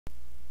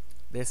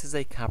This is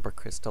a copper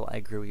crystal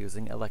I grew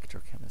using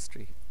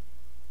electrochemistry.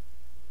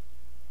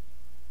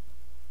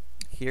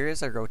 Here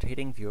is a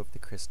rotating view of the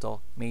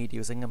crystal made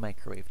using a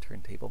microwave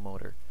turntable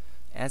motor.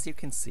 As you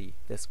can see,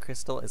 this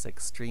crystal is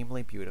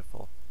extremely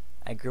beautiful.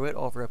 I grew it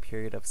over a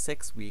period of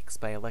 6 weeks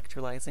by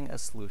electrolyzing a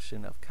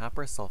solution of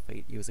copper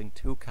sulfate using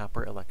 2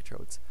 copper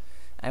electrodes.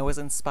 I was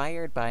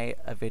inspired by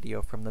a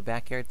video from the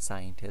Backyard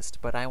Scientist,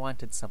 but I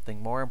wanted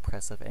something more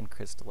impressive and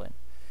crystalline.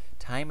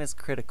 Time is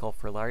critical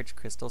for large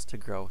crystals to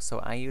grow, so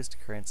I used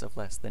currents of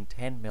less than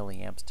 10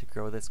 milliamps to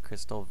grow this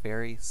crystal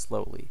very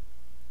slowly.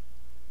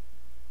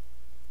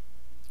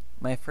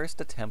 My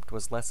first attempt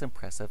was less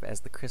impressive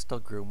as the crystal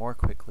grew more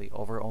quickly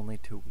over only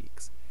 2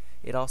 weeks.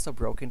 It also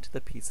broke into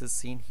the pieces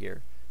seen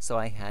here, so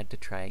I had to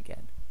try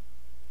again.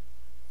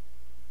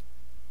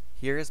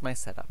 Here is my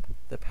setup.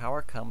 The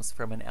power comes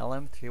from an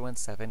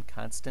LM317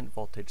 constant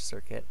voltage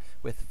circuit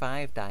with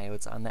 5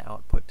 diodes on the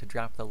output to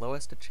drop the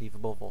lowest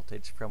achievable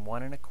voltage from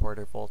 1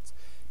 1/4 volts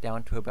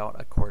down to about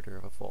 1/4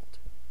 of a volt.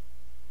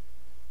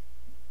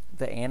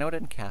 The anode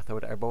and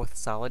cathode are both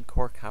solid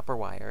core copper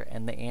wire,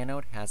 and the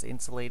anode has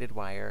insulated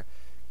wire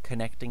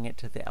connecting it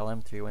to the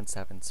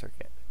LM317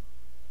 circuit.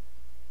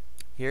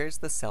 Here is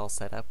the cell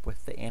setup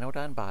with the anode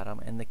on bottom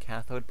and the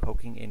cathode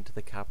poking into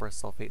the copper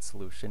sulfate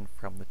solution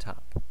from the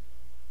top.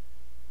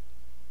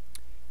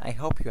 I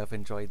hope you have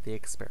enjoyed the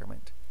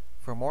experiment.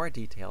 For more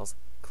details,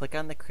 click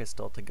on the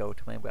crystal to go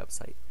to my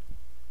website.